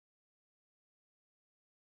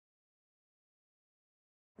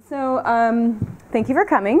Thank you for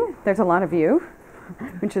coming. There's a lot of you,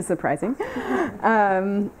 which is surprising.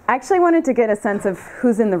 I actually wanted to get a sense of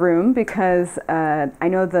who's in the room because I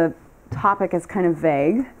know the topic is kind of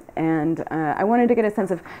vague, and I wanted to get a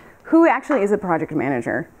sense of who actually is a project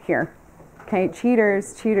manager here. Okay,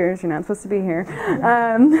 cheaters, you're not supposed to be here.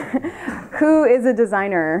 Who is a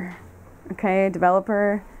designer? Okay,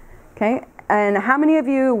 developer. Okay, and how many of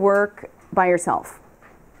you work by yourself?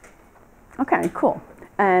 Okay, cool.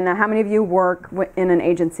 And how many of you work in an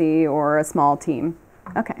agency or a small team?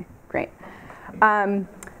 Okay, great.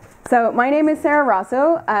 So my name is Sara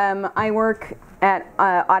Rosso. I work at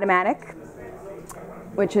Automatic,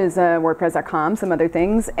 which is WordPress.com, some other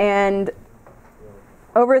things. And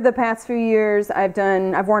over the past few years, I've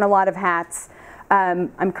worn a lot of hats.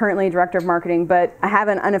 I'm currently director of marketing, but I have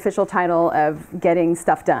an unofficial title of getting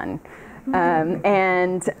stuff done.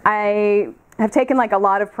 And I have taken like a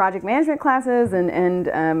lot of project management classes and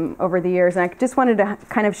over the years, and I just wanted to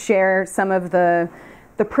kind of share some of the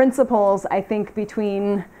principles I think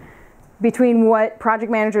between what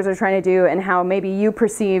project managers are trying to do and how maybe you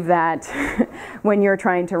perceive that when you're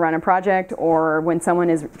trying to run a project or when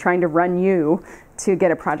someone is trying to run you to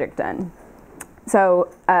get a project done.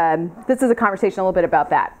 So this is a conversation a little bit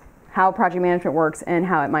about that, how project management works and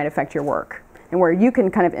how it might affect your work and where you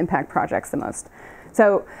can kind of impact projects the most.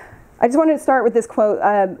 So I just wanted to start with this quote.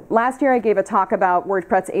 Last year I gave a talk about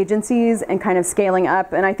WordPress agencies and kind of scaling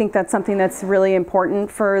up, and I think that's something that's really important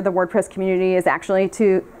for the WordPress community is actually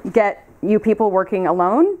to get you people working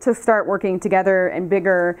alone to start working together and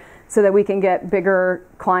bigger so that we can get bigger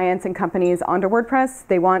clients and companies onto WordPress.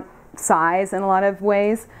 They want size in a lot of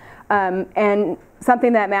ways. And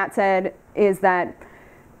something that Matt said is that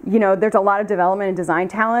there's a lot of development and design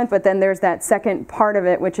talent, but then there's that second part of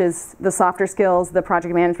it, which is the softer skills, the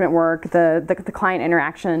project management work, the client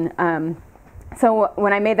interaction. So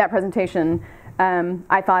when I made that presentation,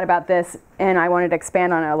 I thought about this and I wanted to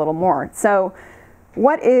expand on it a little more. So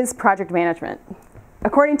what is project management?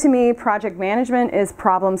 According to me, project management is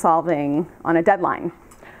problem solving on a deadline.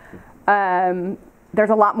 There's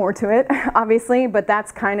a lot more to it, obviously, but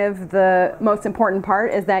that's kind of the most important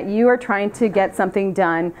part is that you are trying to get something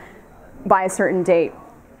done by a certain date.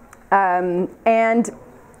 And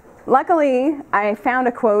luckily, I found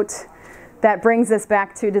a quote that brings us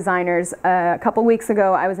back to designers. A couple weeks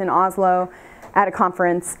ago, I was in Oslo at a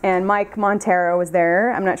conference, and Mike Montero was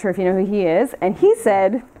there. I'm not sure if you know who he is. And he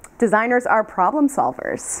said, designers are problem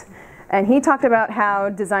solvers. And he talked about how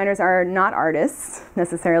designers are not artists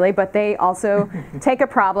necessarily, but they also take a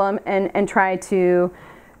problem and try to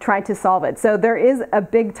solve it. So there is a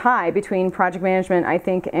big tie between project management, I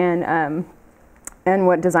think, and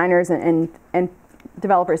what designers and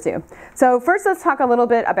developers do. So first, let's talk a little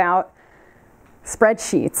bit about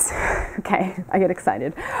spreadsheets. Okay, I get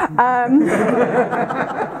excited.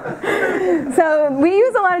 So we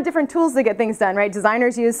use a lot of different tools to get things done, right?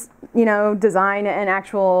 Designers use, design and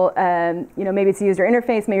actual, maybe it's a user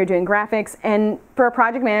interface, maybe you're doing graphics. And for a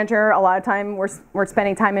project manager, a lot of time we're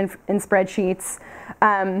spending time in spreadsheets.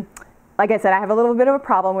 Like I said, I have a little bit of a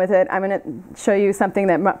problem with it. I'm going to show you something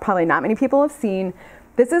that probably not many people have seen.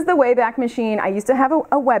 This is the Wayback Machine. I used to have a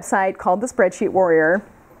website called the Spreadsheet Warrior.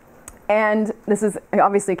 And this is,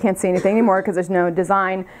 obviously can't see anything anymore because there's no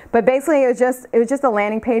design. But basically, it was just a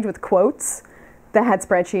landing page with quotes that had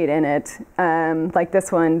spreadsheet in it, like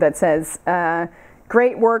this one that says,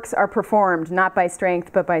 great works are performed not by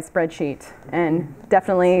strength, but by spreadsheet. And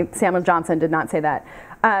definitely Samuel Johnson did not say that.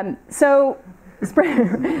 So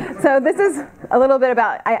this is a little bit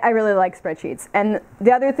about, I really like spreadsheets. And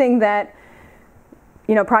the other thing that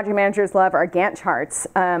project managers love are Gantt charts.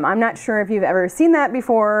 I'm not sure if you've ever seen that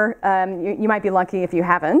before. You might be lucky if you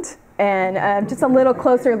haven't. And just a little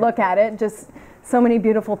closer look at it, just so many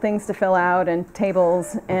beautiful things to fill out and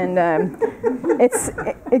tables. And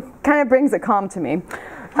it kind of brings a calm to me.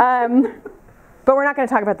 But we're not going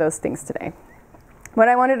to talk about those things today. What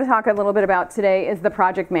I wanted to talk a little bit about today is the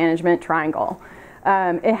project management triangle.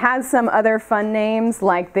 It has some other fun names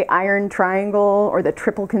like the iron triangle or the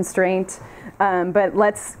triple constraint. But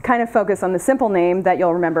let's kind of focus on the simple name that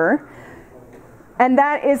you'll remember. And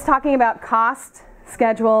that is talking about cost,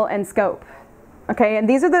 schedule, and scope. Okay, and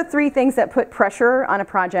these are the three things that put pressure on a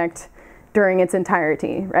project during its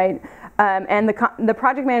entirety, right? And the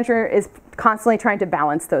project manager is constantly trying to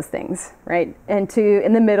balance those things, right? And to,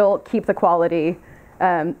 in the middle, keep the quality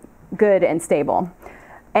good and stable.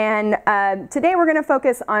 And today we're going to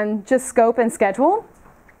focus on just scope and schedule.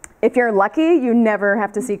 If you're lucky, you never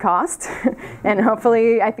have to see cost. And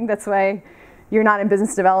hopefully, I think that's why you're not in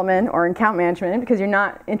business development or in account management because you're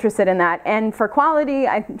not interested in that. And for quality,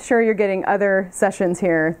 I'm sure you're getting other sessions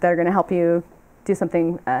here that are going to help you do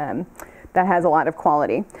something that has a lot of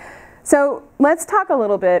quality. So let's talk a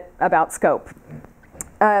little bit about scope.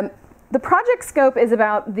 The project scope is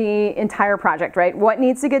about the entire project, right? What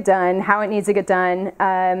needs to get done, how it needs to get done.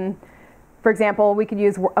 For example, we could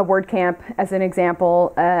use a WordCamp as an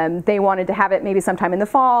example. They wanted to have it maybe sometime in the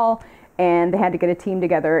fall, and they had to get a team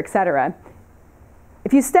together, et cetera.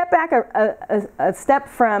 If you step back a step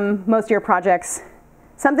from most of your projects,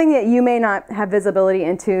 something that you may not have visibility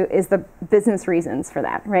into is the business reasons for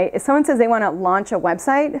that, right? If someone says they want to launch a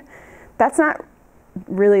website, that's not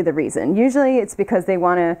really the reason. Usually it's because they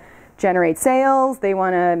want to generate sales,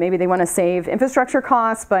 maybe they want to save infrastructure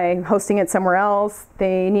costs by hosting it somewhere else,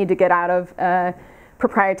 they need to get out of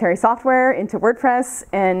proprietary software into WordPress,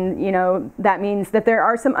 and that means that there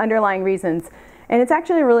are some underlying reasons. And it's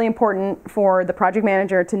actually really important for the project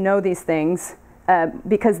manager to know these things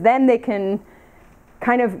because then they can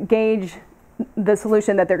kind of gauge the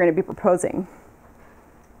solution that they're going to be proposing.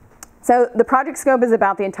 So the project scope is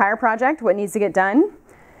about the entire project, what needs to get done.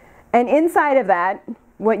 And inside of that,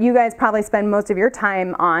 what you guys probably spend most of your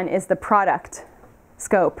time on is the product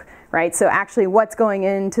scope, right? So actually what's going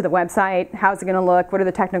into the website, how's it going to look, what are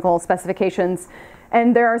the technical specifications,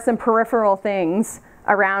 and there are some peripheral things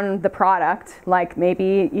around the product, like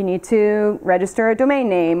maybe you need to register a domain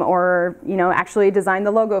name or actually design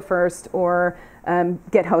the logo first or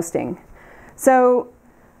get hosting. So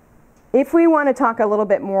if we want to talk a little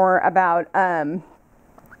bit more about,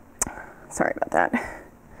 sorry about that.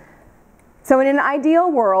 So in an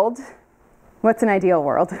ideal world, what's an ideal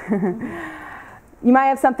world? You might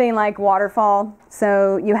have something like waterfall.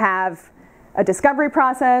 So you have a discovery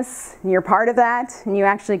process, and you're part of that, and you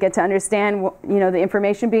actually get to understand the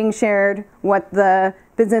information being shared, what the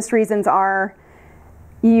business reasons are.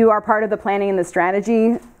 You are part of the planning and the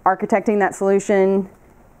strategy, architecting that solution.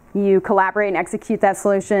 You collaborate and execute that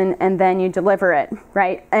solution, and then you deliver it,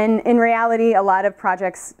 right? And in reality, a lot of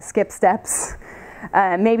projects skip steps.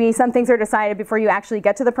 Maybe some things are decided before you actually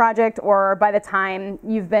get to the project, or by the time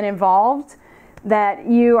you've been involved, that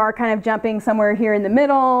you are kind of jumping somewhere here in the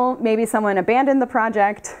middle. Maybe someone abandoned the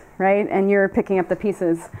project, right? And you're picking up the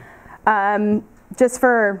pieces. Just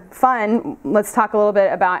for fun, let's talk a little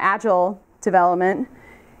bit about agile development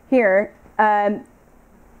here.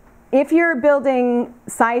 If you're building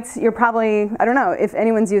sites, you're probably, I don't know if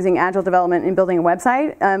anyone's using agile development in building a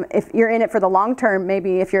website. If you're in it for the long term,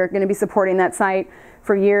 maybe if you're going to be supporting that site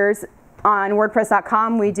for years, on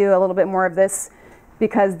WordPress.com we do a little bit more of this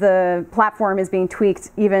because the platform is being tweaked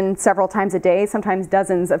even several times a day, sometimes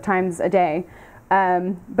dozens of times a day.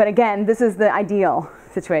 But again, this is the ideal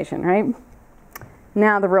situation, right?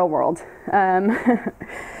 Now the real world.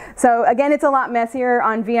 So again, it's a lot messier.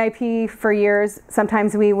 On VIP for years,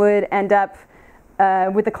 sometimes we would end up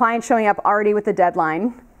with the client showing up already with the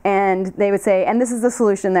deadline, and they would say, and this is the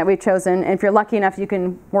solution that we've chosen, and if you're lucky enough, you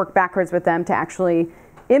can work backwards with them to actually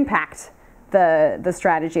impact the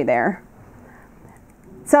strategy there.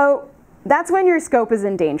 So that's when your scope is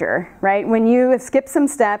in danger, right? When you skip some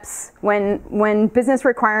steps, when business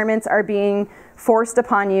requirements are being forced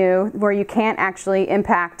upon you where you can't actually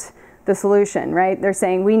impact the solution, right? They're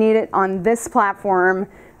saying we need it on this platform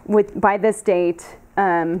by this date,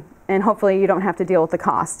 and hopefully you don't have to deal with the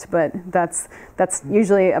cost, but that's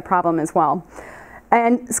usually a problem as well.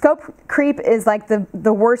 And scope creep is like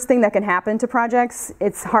the worst thing that can happen to projects.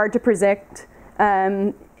 It's hard to predict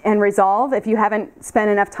and resolve. If you haven't spent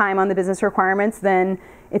enough time on the business requirements, then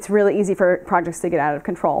it's really easy for projects to get out of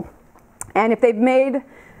control. And if they've made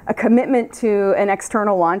a commitment to an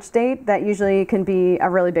external launch date, that usually can be a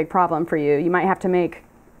really big problem for you. You might have to make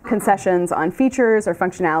concessions on features or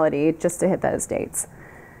functionality just to hit those dates.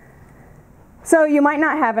 So you might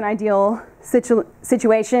not have an ideal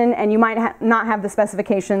situation, and you might not have the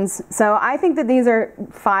specifications. So I think that these are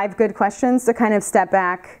 5 good questions to kind of step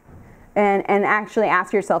back and actually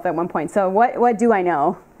ask yourself at one point. So what do I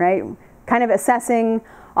know, right? Kind of assessing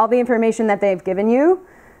all the information that they've given you.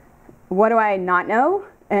 What do I not know?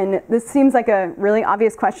 And this seems like a really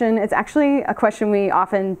obvious question. It's actually a question we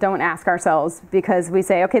often don't ask ourselves because we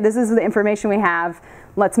say, okay, this is the information we have.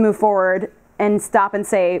 Let's move forward and stop and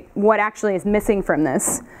say, what actually is missing from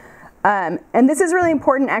this? And this is really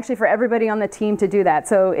important actually for everybody on the team to do that.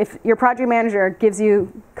 So if your project manager gives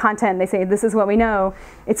you content, they say, this is what we know,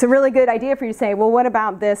 it's a really good idea for you to say, well, what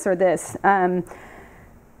about this or this?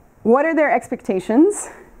 What are their expectations?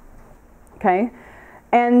 Okay.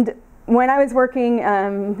 And when I was working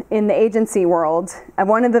in the agency world,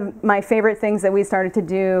 one of my favorite things that we started to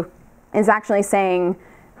do is actually saying,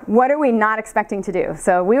 what are we not expecting to do?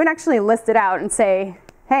 So we would actually list it out and say,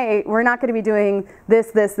 hey, we're not going to be doing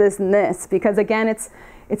this, this, this, and this, because again, it's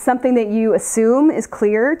something that you assume is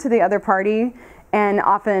clear to the other party, and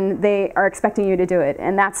often they are expecting you to do it.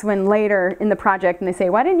 And that's when later in the project, and they say,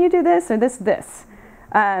 why didn't you do this or this?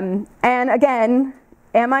 And again,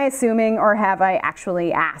 am I assuming or have I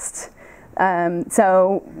actually asked?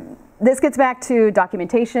 So this gets back to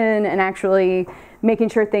documentation and actually making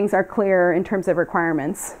sure things are clear in terms of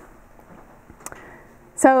requirements.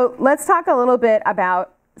 So let's talk a little bit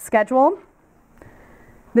about schedule.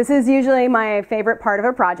 This is usually my favorite part of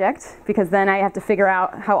a project, because then I have to figure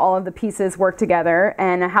out how all of the pieces work together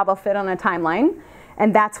and how they'll fit on a timeline.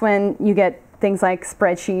 And that's when you get things like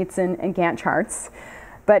spreadsheets and Gantt charts.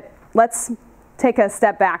 But let's take a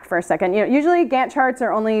step back for a second. Usually Gantt charts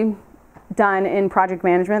are only done in project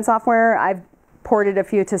management software. I've ported a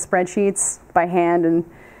few to spreadsheets by hand, and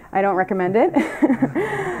I don't recommend it.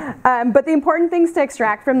 But the important things to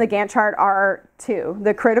extract from the Gantt chart are two: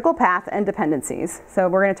 the critical path and dependencies. So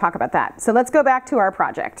we're going to talk about that. So let's go back to our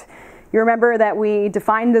project. You remember that we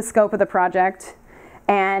defined the scope of the project,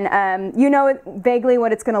 and you know vaguely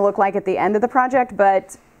what it's going to look like at the end of the project,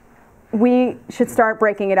 but we should start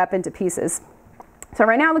breaking it up into pieces. So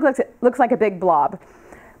right now it looks like a big blob,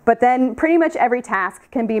 but then pretty much every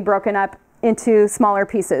task can be broken up into smaller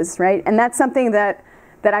pieces, right? And that's something that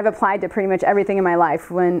I've applied to pretty much everything in my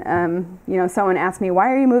life. When someone asks me, why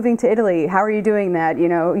are you moving to Italy? How are you doing that?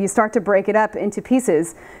 You start to break it up into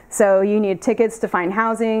pieces. So you need tickets to find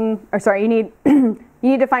housing, or sorry, you need you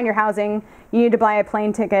need to find your housing. You need to buy a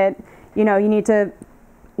plane ticket. You need to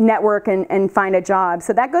network and find a job.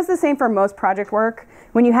 So that goes the same for most project work.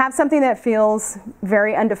 When you have something that feels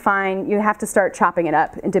very undefined, you have to start chopping it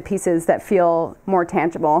up into pieces that feel more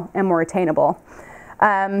tangible and more attainable.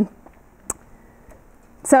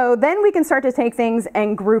 So then we can start to take things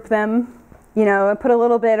and group them, and put a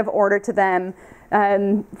little bit of order to them.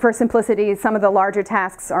 For simplicity, some of the larger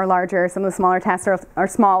tasks are larger, some of the smaller tasks are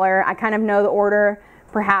smaller. I kind of know the order,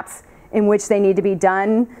 perhaps, in which they need to be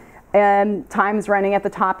done. Time's running at the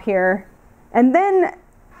top here. And then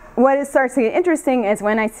what starts to get interesting is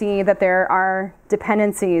when I see that there are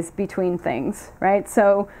dependencies between things, right?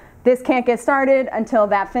 So this can't get started until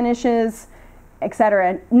that finishes,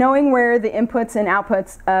 etc. Knowing where the inputs and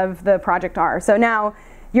outputs of the project are. So now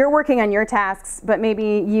you're working on your tasks, but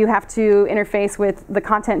maybe you have to interface with the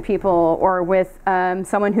content people or with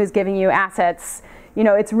someone who's giving you assets.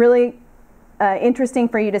 It's really interesting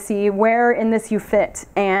for you to see where in this you fit.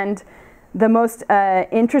 And the most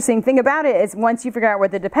interesting thing about it is once you figure out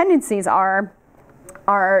what the dependencies are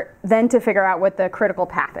then to figure out what the critical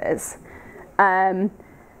path is.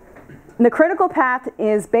 The critical path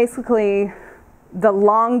is basically the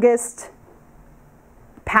longest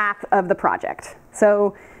path of the project.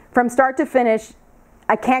 So from start to finish,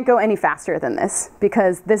 I can't go any faster than this,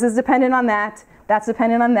 because this is dependent on that, that's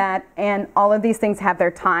dependent on that, and all of these things have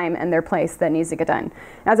their time and their place that needs to get done.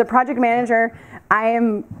 As a project manager, I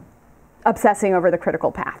am obsessing over the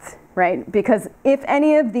critical path, right? Because if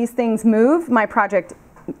any of these things move,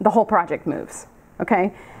 the whole project moves,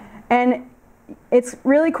 okay? And it's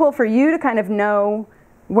really cool for you to kind of know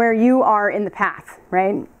where you are in the path,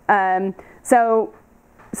 right? So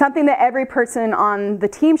something that every person on the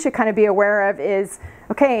team should kind of be aware of is,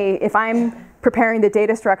 okay, if I'm preparing the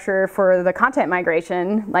data structure for the content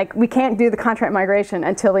migration, like we can't do the content migration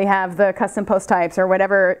until we have the custom post types or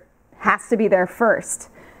whatever has to be there first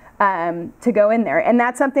to go in there. And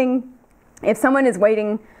that's something, if someone is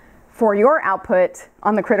waiting for your output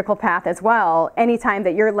on the critical path as well, anytime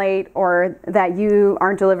that you're late or that you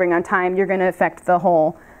aren't delivering on time, you're going to affect the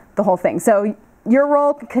whole thing. So your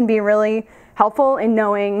role can be really helpful in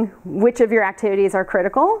knowing which of your activities are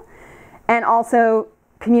critical, and also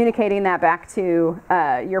communicating that back to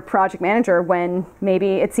your project manager when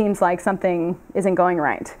maybe it seems like something isn't going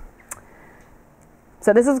right.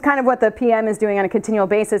 So this is kind of what the PM is doing on a continual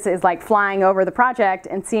basis, is like flying over the project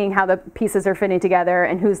and seeing how the pieces are fitting together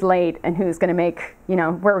and who's late and who's going to make,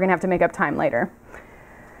 where we're going to have to make up time later.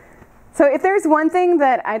 So if there's one thing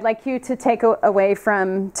that I'd like you to take away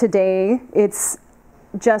from today, it's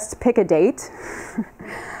just pick a date.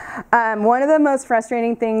 One of the most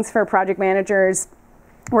frustrating things for project managers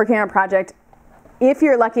working on a project, if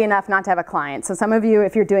you're lucky enough not to have a client. So some of you,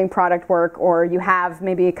 if you're doing product work or you have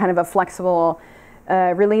maybe kind of a flexible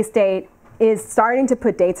release date, is starting to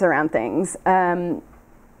put dates around things. And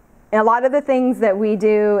a lot of the things that we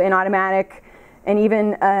do in Automatic, and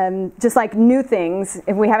even just like new things,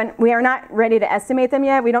 if we are not ready to estimate them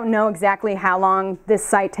yet, we don't know exactly how long this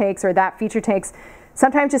site takes or that feature takes.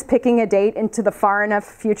 Sometimes just picking a date into the far enough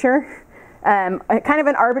future kind of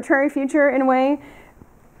an arbitrary feature in a way,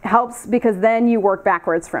 helps because then you work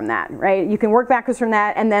backwards from that, right? You can work backwards from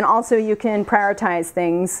that, and then also you can prioritize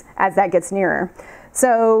things as that gets nearer.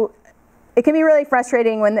 So it can be really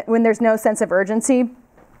frustrating when there's no sense of urgency.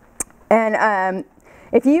 And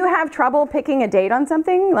if you have trouble picking a date on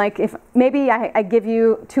something, like if maybe I give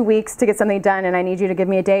you 2 weeks to get something done and I need you to give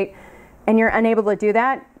me a date, and you're unable to do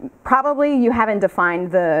that, probably you haven't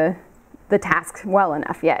defined the task well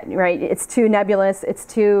enough yet, right? It's too nebulous, it's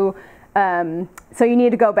too, so you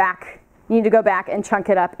need to go back. You need to go back and chunk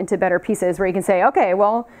it up into better pieces where you can say, okay,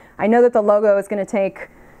 well, I know that the logo is going to take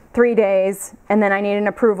 3 days, and then I need an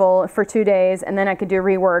approval for 2 days, and then I could do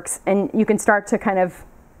reworks, and you can start to kind of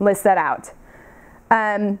list that out.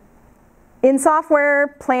 In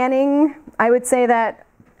software planning, I would say that,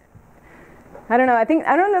 I don't know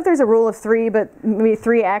if there's a rule of 3, but maybe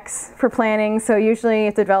 3x for planning. So usually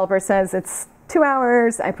if the developer says it's 2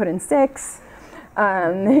 hours, I put in 6.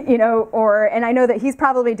 You know, and I know that he's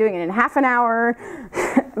probably doing it in half an hour,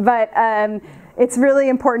 but it's really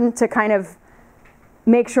important to kind of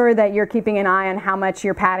make sure that you're keeping an eye on how much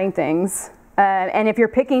you're padding things. And if you're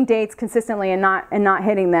picking dates consistently and not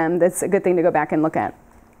hitting them, that's a good thing to go back and look at.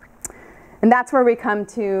 And that's where we come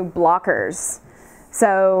to blockers.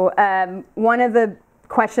 So one of the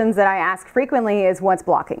questions that I ask frequently is, what's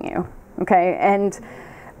blocking you? Okay, and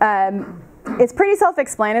it's pretty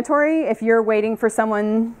self-explanatory. If you're waiting for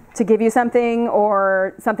someone to give you something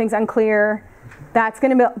or something's unclear, that's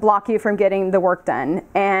going to block you from getting the work done.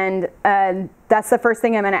 And that's the first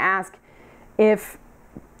thing I'm going to ask if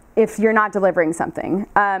you're not delivering something.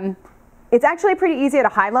 It's actually pretty easy at a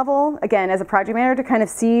high level, again, as a project manager, to kind of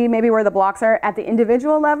see maybe where the blocks are. At the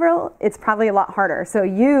individual level, it's probably a lot harder. So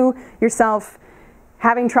you, yourself,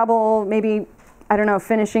 having trouble maybe, I don't know,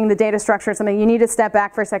 finishing the data structure or something, you need to step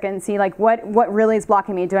back for a second and see, like, what really is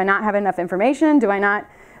blocking me? Do I not have enough information? Do I not,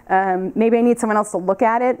 maybe I need someone else to look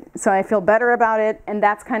at it so I feel better about it. And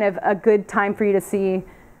that's kind of a good time for you to see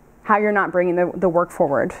how you're not bringing the work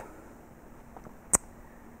forward.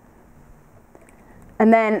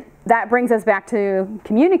 And then that brings us back to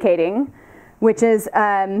communicating, which is,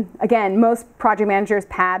 again, most project managers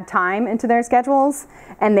pad time into their schedules,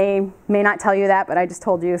 and they may not tell you that, but I just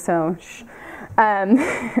told you, so shh.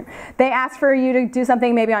 They ask for you to do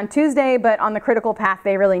something maybe on Tuesday, but on the critical path,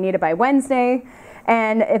 they really need it by Wednesday.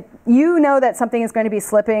 And if you know that something is going to be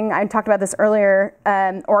slipping, I talked about this earlier,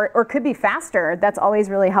 or could be faster, that's always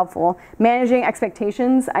really helpful. Managing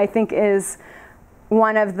expectations, I think, is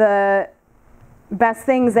one of the best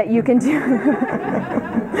things that you can do.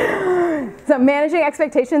 So managing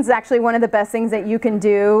expectations is actually one of the best things that you can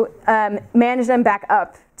do. Manage them back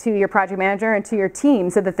up to your project manager and to your team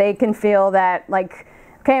so that they can feel that, like,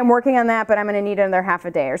 okay, I'm working on that, but I'm going to need another half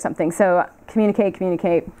a day or something. So communicate.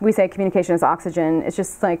 We say communication is oxygen. It's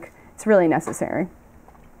just like, it's really necessary.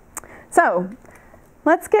 So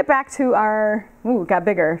let's get back to our, got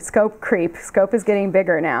bigger, scope creep. Scope is getting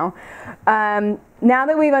bigger now. Now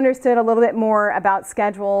that we've understood a little bit more about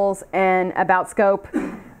schedules and about scope,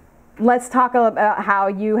 let's talk about how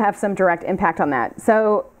you have some direct impact on that.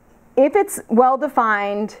 So if it's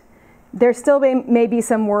well-defined, there still may be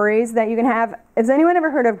some worries that you can have. Has anyone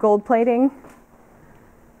ever heard of gold plating?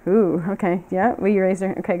 Ooh, okay, yeah, we raised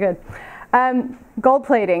her, okay, good. Gold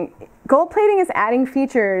plating. Gold plating is adding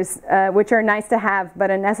features which are nice to have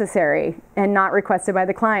but unnecessary and not requested by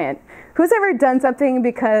the client. Who's ever done something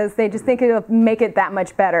because they just think it'll make it that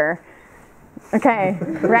much better? Okay,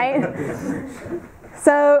 right?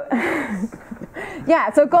 So,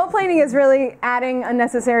 yeah, so gold plating is really adding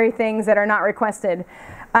unnecessary things that are not requested.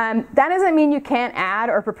 That doesn't mean you can't add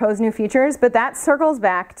or propose new features, but that circles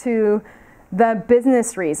back to the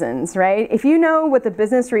business reasons, right? If you know what the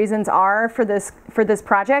business reasons are for this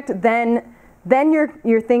project, then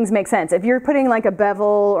your things make sense. If you're putting like a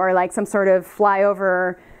bevel or like some sort of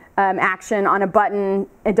flyover action on a button,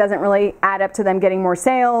 it doesn't really add up to them getting more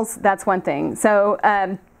sales. That's one thing. So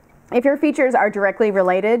if your features are directly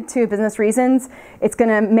related to business reasons, it's going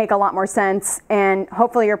to make a lot more sense, and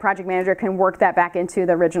hopefully your project manager can work that back into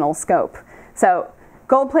the original scope. So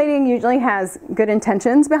gold plating usually has good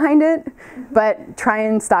intentions behind it, but try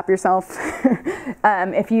and stop yourself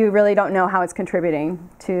if you really don't know how it's contributing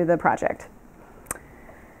to the project.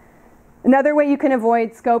 Another way you can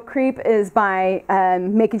avoid scope creep is by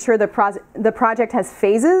making sure the project has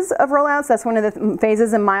phases of rollouts. That's one of the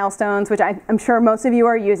phases and milestones, which I'm sure most of you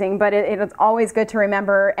are using, but it's always good to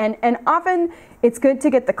remember. And often it's good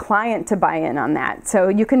to get the client to buy in on that. So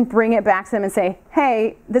you can bring it back to them and say,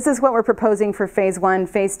 hey, this is what we're proposing for phase 1,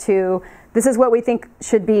 phase 2. This is what we think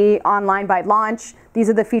should be online by launch. These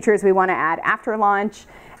are the features we want to add after launch.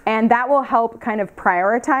 And that will help kind of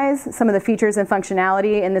prioritize some of the features and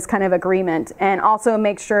functionality in this kind of agreement, and also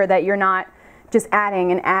make sure that you're not just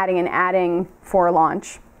adding and adding and adding for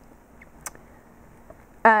launch.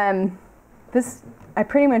 I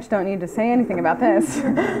pretty much don't need to say anything about this.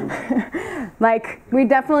 Like, we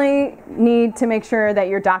definitely need to make sure that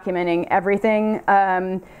you're documenting everything.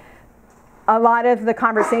 A lot of the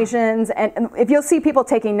conversations, and if you'll see people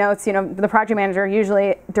taking notes, you know, the project manager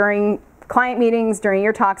usually during client meetings, during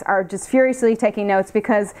your talks, are just furiously taking notes,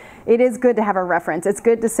 because it is good to have a reference. It's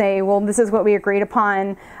good to say, well, this is what we agreed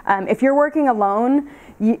upon. If you're working alone,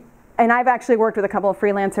 and I've actually worked with a couple of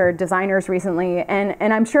freelancer designers recently,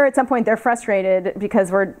 and I'm sure at some point they're frustrated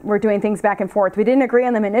because we're doing things back and forth. We didn't agree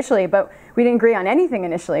on them initially, but we didn't agree on anything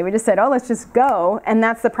initially. We just said, oh, let's just go. And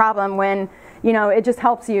that's the problem when, you know, it just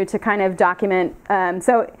helps you to kind of document.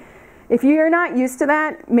 So if you're not used to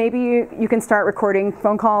that, maybe you can start recording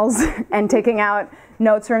phone calls and taking out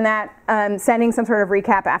notes from that. Sending some sort of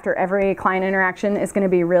recap after every client interaction is going to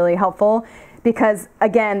be really helpful, because,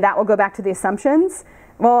 again, that will go back to the assumptions.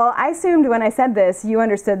 Well, I assumed when I said this, you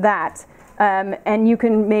understood that. And you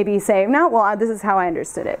can maybe say, no, well, this is how I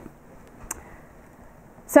understood it.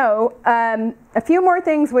 So a few more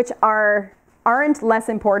things which aren't less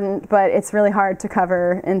important, but it's really hard to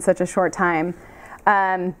cover in such a short time.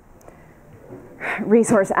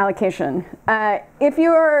 Resource allocation. If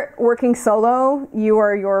you're working solo, you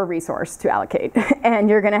are your resource to allocate. And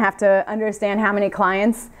you're going to have to understand how many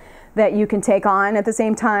clients that you can take on at the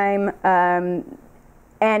same time.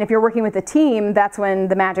 And if you're working with a team, that's when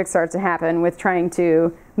the magic starts to happen, with trying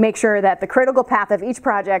to make sure that the critical path of each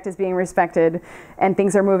project is being respected and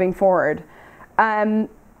things are moving forward.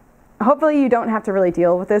 Hopefully you don't have to really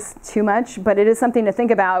deal with this too much, but it is something to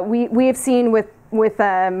think about. We have seen with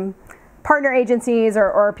partner agencies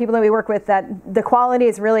or people that we work with that the quality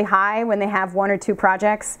is really high when they have 1 or 2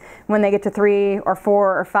 projects. When they get to 3 or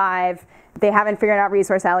 4 or 5, they haven't figured out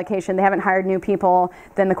resource allocation, they haven't hired new people,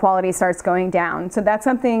 then the quality starts going down. So that's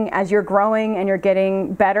something, as you're growing and you're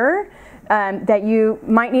getting better, that you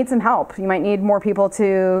might need some help. You might need more people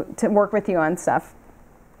to work with you on stuff.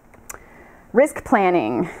 Risk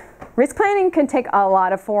planning. Risk planning can take a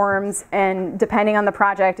lot of forms, and depending on the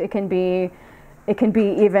project, it can be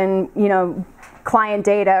even, you know, client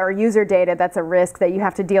data or user data that's a risk that you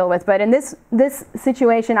have to deal with. But in this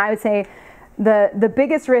situation, I would say the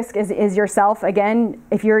biggest risk is yourself. Again,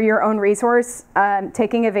 if you're your own resource,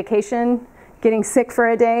 taking a vacation, getting sick for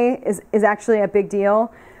a day is actually a big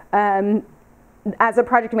deal. As a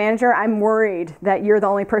project manager, I'm worried that you're the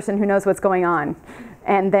only person who knows what's going on,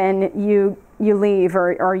 and then you leave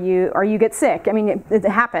or you get sick. I mean, it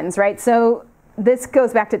happens, right? So this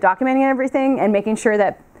goes back to documenting everything and making sure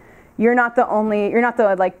that you're not the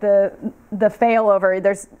failover.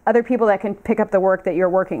 There's other people that can pick up the work that you're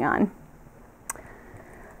working on.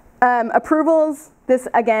 Approvals, this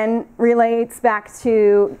again relates back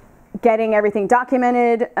to getting everything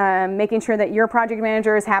documented, making sure that your project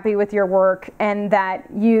manager is happy with your work and that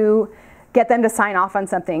you get them to sign off on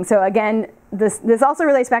something. So again, this also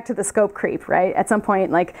relates back to the scope creep, right? At some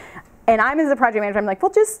point, like, and I'm as a project manager, I'm like,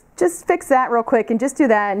 well, just fix that real quick and just do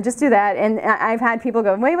that and just do that. And I've had people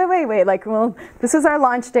go, wait, like, well, this is our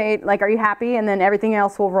launch date. Like, are you happy? And then everything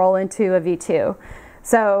else will roll into a V2.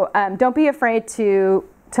 So don't be afraid to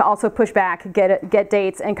also push back, get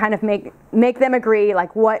dates, and kind of make them agree,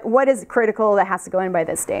 like what is critical that has to go in by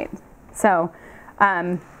this date. So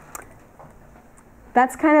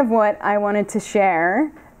that's kind of what I wanted to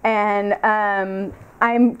share. And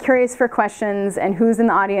I'm curious for questions and who's in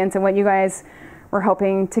the audience and what you guys were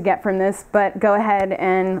hoping to get from this, but go ahead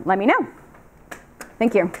and let me know.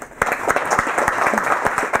 Thank you.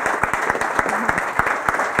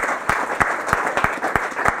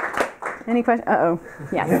 Any questions? Uh-oh.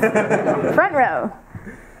 Yes. Front row.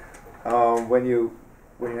 When you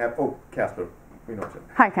have, Casper, we know you.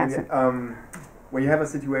 Hi, Casper. When you have a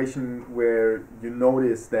situation where you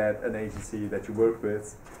notice that an agency that you work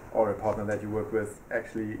with or a partner that you work with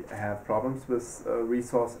actually have problems with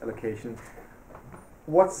resource allocation,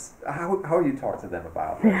 how do you talk to them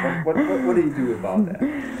about that? Yeah. What do you do about that?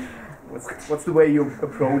 What's the way you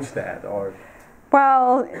approach that? Or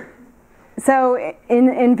well, so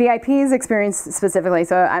in VIP's experience specifically,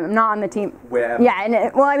 so I'm not on the team. Wherever. Yeah,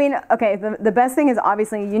 and well, I mean, okay, the best thing is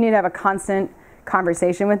obviously you need to have a constant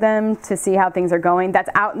conversation with them to see how things are going. That's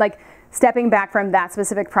out, like, stepping back from that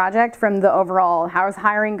specific project, from the overall, how is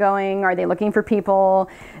hiring going? Are they looking for people?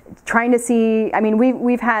 Trying to see, I mean,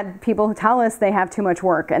 we've had people who tell us they have too much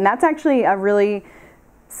work, and that's actually a really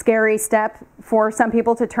scary step for some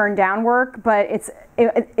people to turn down work, but it's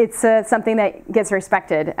something that gets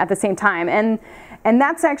respected at the same time. And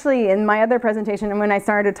that's actually in my other presentation, and when I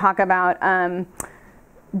started to talk about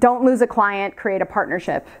don't lose a client, create a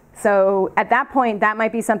partnership. So at that point, that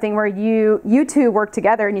might be something where you two work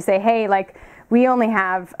together and you say, hey, like, we only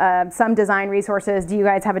have some design resources. Do you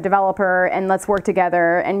guys have a developer? And let's work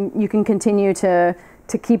together. And you can continue to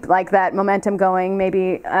keep like that momentum going,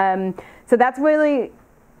 maybe. So that's really,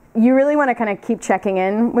 you really want to kind of keep checking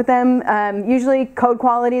in with them. Usually code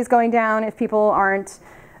quality is going down if people aren't,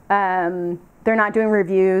 they're not doing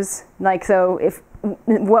reviews. Like, so if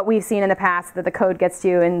what we've seen in the past, that the code gets to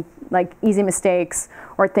you in like easy mistakes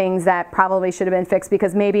or things that probably should have been fixed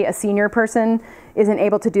because maybe a senior person isn't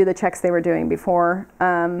able to do the checks they were doing before.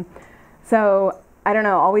 So I don't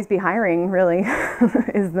know, always be hiring really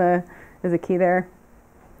is the key there.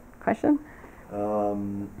 Question?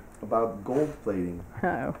 About gold plating.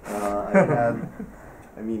 Oh.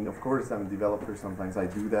 I mean, of course, I'm a developer. Sometimes I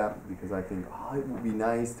do that because I think, oh, it would be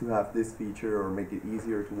nice to have this feature or make it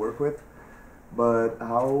easier to work with. But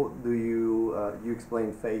how do you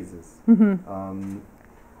explain phases? Mm-hmm.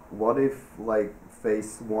 What if like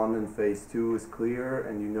phase 1 and phase 2 is clear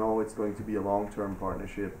and you know it's going to be a long-term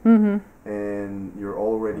partnership, Mm-hmm. and you're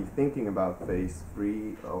already thinking about phase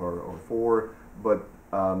 3 or 4, but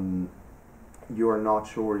you are not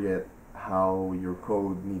sure yet how your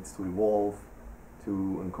code needs to evolve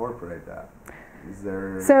to incorporate that? Is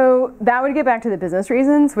there... So that would get back to the business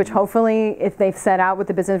reasons, which hopefully if they've set out what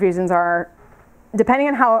the business reasons are, depending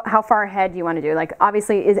on how far ahead you want to do. Like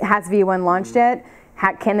obviously, has V1 launched yet?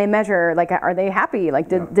 Can they measure? Like, are they happy? Like,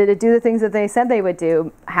 did it do the things that they said they would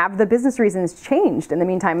do? Have the business reasons changed in the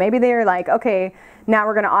meantime? Maybe they're like, okay, now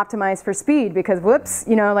we're going to optimize for speed because whoops,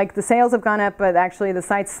 you know, like the sales have gone up, but actually the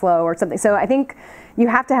site's slow or something. So I think you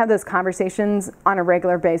have to have those conversations on a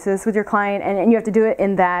regular basis with your client, and you have to do it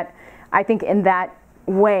in that, I think, in that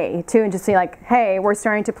way too, and just say like, hey, we're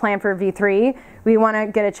starting to plan for V3. We want to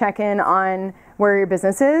get a check-in on where your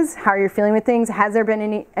business is, how you're feeling with things. Has there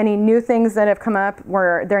been any new things that have come up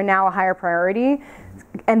where they're now a higher priority?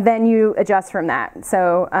 And then you adjust from that.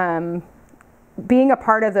 So being a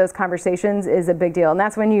part of those conversations is a big deal. And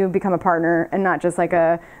that's when you become a partner and not just like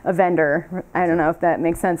a vendor. I don't know if that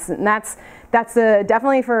makes sense. And that's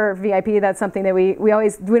definitely for VIP, that's something that we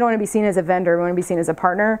don't want to be seen as a vendor, we want to be seen as a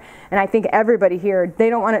partner. And I think everybody here, they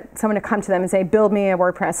don't want someone to come to them and say, build me a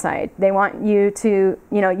WordPress site. They want you to,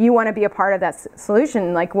 you want to be a part of that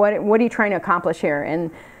solution. Like what are you trying to accomplish here? And,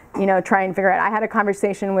 try and figure out. I had a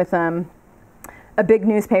conversation with a big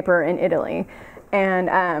newspaper in Italy.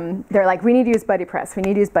 And they're like, we need to use BuddyPress. We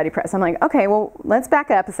need to use BuddyPress. I'm like, okay, well, let's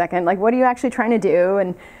back up a second. Like, what are you actually trying to do?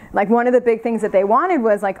 And like, one of the big things that they wanted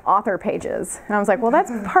was like author pages. And I was like, well,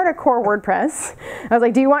 that's part of core WordPress. I was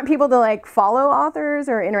like, do you want people to like follow authors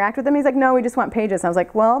or interact with them? He's like, no, we just want pages. And I was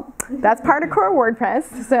like, well, that's part of core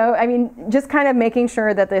WordPress. So, I mean, just kind of making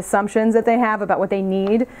sure that the assumptions that they have about what they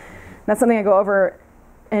need, that's something I go over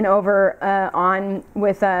and over on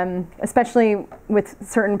with, especially with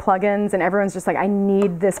certain plugins, and everyone's just like, I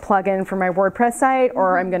need this plugin for my WordPress site,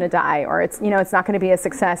 or I'm gonna die, or it's it's not gonna be a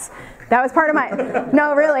success. That was part of my,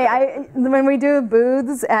 no, really. When we do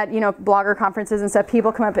booths at blogger conferences and stuff,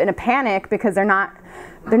 people come up in a panic because they're not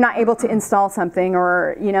able to install something,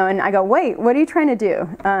 or and I go, wait, what are you trying to do?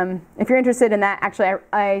 If you're interested in that, actually,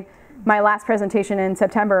 my last presentation in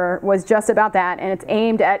September was just about that, and it's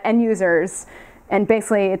aimed at end users. And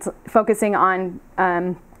basically, it's focusing on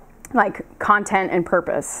like content and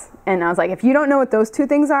purpose. And I was like, if you don't know what those two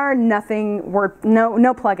things are, no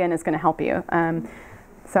plugin is going to help you.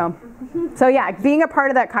 So yeah, being a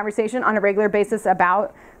part of that conversation on a regular basis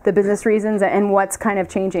about the business reasons and what's kind of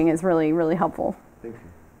changing is really, really helpful. Thank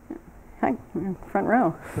you. Hi, front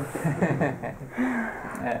row.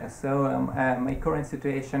 My current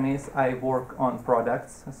situation is I work on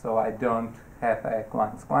products, so I don't have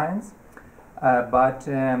clients. But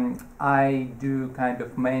I do kind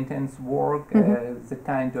of maintenance work, the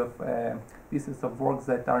kind of pieces of work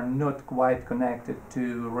that are not quite connected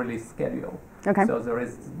to release schedule. Okay. So there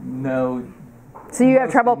is no. So you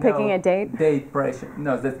have trouble picking a date? Date pressure.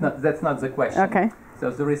 No, that's not the question. Okay.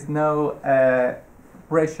 So there is no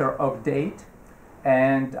pressure of date,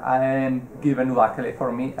 and I am given, luckily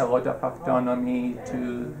for me, a lot of autonomy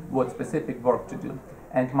to what specific work to do.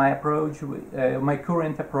 And my approach, my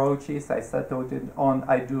current approach is I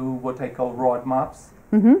do what I call roadmaps.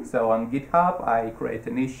 Mm-hmm. So on GitHub, I create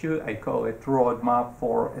an issue, I call it roadmap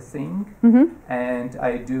for a thing, and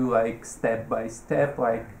I do like step by step,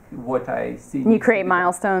 like what I see. You create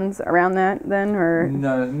milestones around that then, or?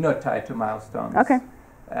 No, not tied to milestones. Okay.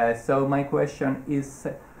 So my question is,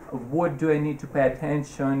 what do I need to pay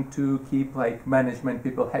attention to keep like management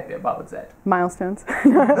people happy about that? Milestones.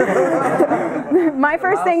 My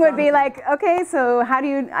first thing would be like, okay, so how do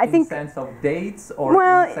you, In sense of dates or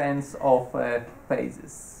Well, in sense of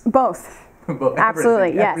phases? both. Both,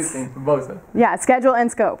 Absolutely, yes. everything, both. Yeah, schedule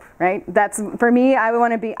and scope, right? That's, for me, I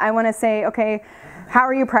want to say, okay, how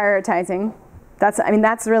are you prioritizing?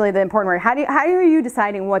 That's really the important word. How are you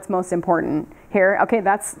deciding what's most important here? Okay,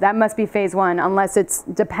 that must be phase one, unless it's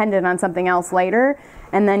dependent on something else later.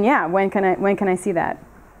 And then, yeah, when can I see that?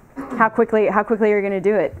 How quickly are you going to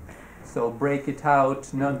do it? So break it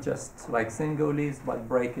out, not just like single list, but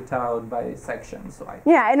break it out by sections. Like.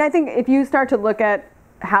 Yeah, and I think if you start to look at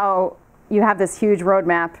how you have this huge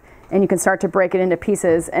roadmap and you can start to break it into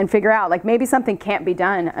pieces and figure out, like, maybe something can't be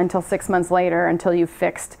done until 6 months later, until you've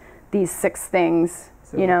fixed these 6 things,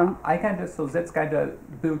 So you know? so that's kind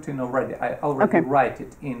of built in already. I already write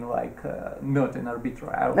it in like not in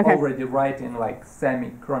arbitrary. I already write in like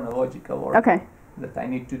semi-chronological order. Okay. That I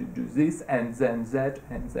need to do this and then that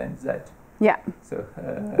and then that. Yeah. So.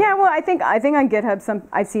 Yeah. Well, I think on GitHub,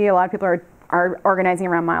 I see a lot of people are organizing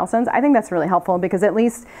around milestones. I think that's really helpful, because at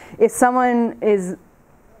least if someone is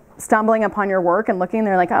stumbling upon your work and looking,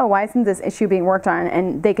 they're like, oh, why isn't this issue being worked on?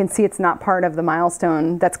 And they can see it's not part of the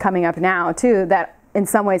milestone that's coming up now too, that in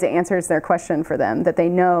some ways it answers their question for them, that they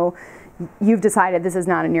know you've decided this is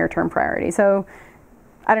not a near-term priority. So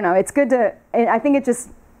I don't know, it's good to, I think it just,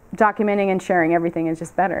 documenting and sharing everything is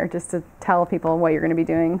just better, just to tell people what you're going to be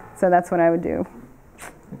doing. So that's what I would do.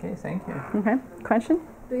 Okay, thank you. Okay, question?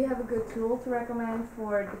 Do you have a good tool to recommend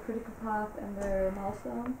for the critical path and the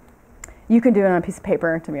milestone? You can do it on a piece of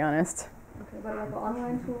paper, to be honest. Okay, but like an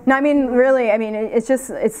online tool? No, really,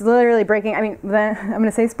 it's literally breaking, I'm going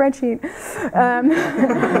to say spreadsheet.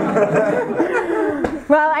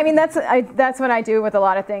 Well, that's what I do with a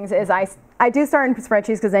lot of things, is I do start in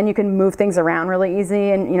spreadsheets, because then you can move things around really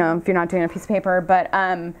easy, and, you know, if you're not doing a piece of paper, but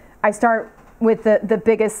I start with the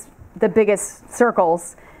biggest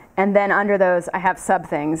circles, and then under those I have sub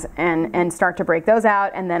things, and start to break those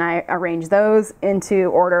out, and then I arrange those into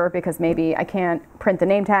order, because maybe I can't print the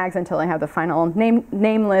name tags until I have the final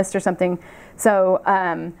name list or something. So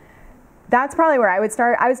that's probably where I would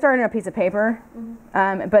start. I would start on a piece of paper,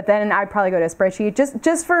 but then I'd probably go to a spreadsheet,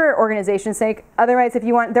 just for organization's sake. Otherwise, if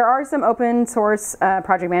you want, there are some open source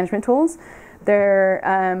project management tools. They're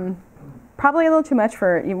probably a little too much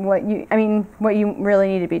for what you really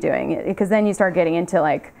need to be doing, because then you start getting into,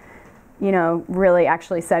 like, you know, really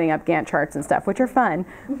actually setting up Gantt charts and stuff, which are fun,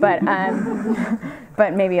 but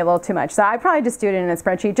but maybe a little too much. So I'd probably just do it in a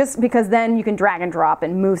spreadsheet, just because then you can drag and drop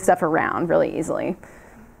and move stuff around really easily.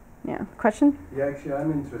 Yeah, question? Yeah, actually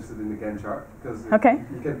I'm interested in the Gantt chart, because you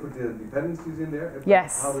can put the dependencies in there.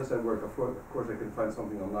 Yes. How does that work? Of course I can find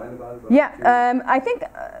something online about it. But Yeah, I think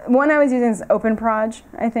one I was using is OpenProj.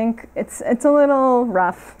 I think it's a little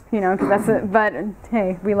rough, you know, 'cause that's it, but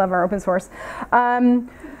hey, we love our open source.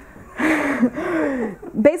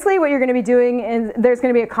 Basically what you're going to be doing is there's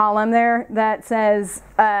going to be a column there that says,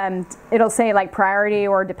 it'll say like priority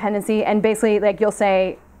or dependency, and basically like you'll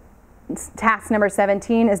say task number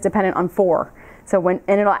 17 is dependent on 4. So and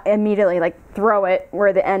it'll immediately like throw it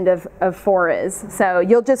where the end of 4 is. So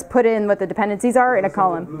you'll just put in what the dependencies are in a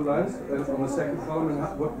column. Blue lines on the second column,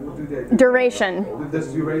 and what do they do? Duration. This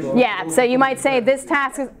duration? Yeah, so you might say this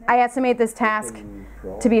task, I estimate this task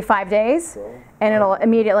to be 5 days, and it'll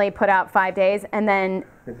immediately put out 5 days, and then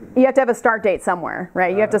you have to have a start date somewhere,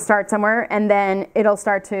 right? You have to start somewhere, and then it'll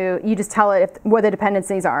start to, you just tell it what the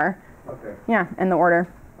dependencies are. Okay. Yeah, in the order.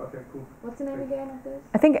 Okay, cool. What's the name again of this?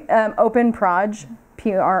 I think OpenProj,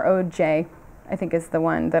 Proj, I think is the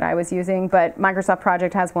one that I was using, but Microsoft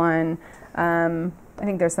Project has one. I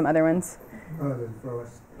think there's some other ones. Merlin for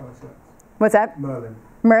us. What's that? Merlin.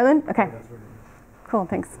 Merlin? Okay. Yeah, that's really Cool,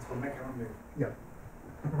 thanks. Yeah.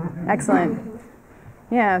 Excellent.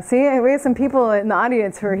 Yeah, see, we have some people in the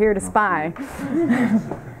audience who are here to spy.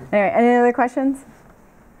 Anyway, any other questions?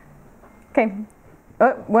 Okay.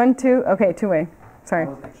 Oh, 1, 2, okay, two-way. Sorry. I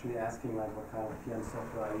was actually asking like what kind of PM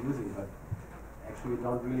software are you using, but actually we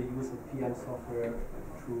don't really use the PM software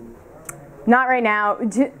through. Not right now.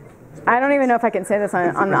 I don't even know if I can say this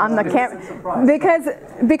on the camera,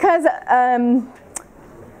 because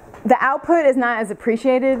the output is not as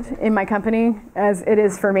appreciated in my company as it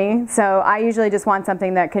is for me. So I usually just want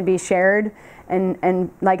something that can be shared,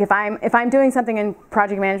 and like if I'm doing something in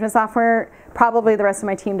project management software, probably the rest of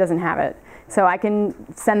my team doesn't have it. So I can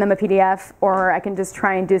send them a PDF, or I can just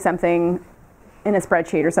try and do something in a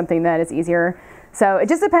spreadsheet or something that is easier. So it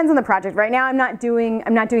just depends on the project. Right now I'm not doing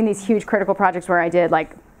these huge critical projects where I did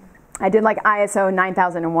like I did like ISO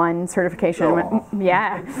 9001 certification.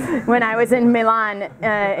 When I was in Milan,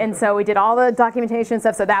 and so we did all the documentation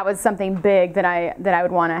stuff. So that was something big that I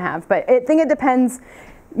would want to have. But I think it depends.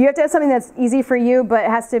 You have to have something that's easy for you, but it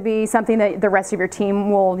has to be something that the rest of your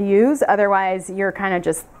team will use. Otherwise, you're kind of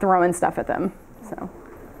just throwing stuff at them. So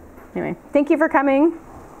anyway, thank you for coming.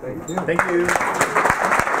 Thank you. Thank you.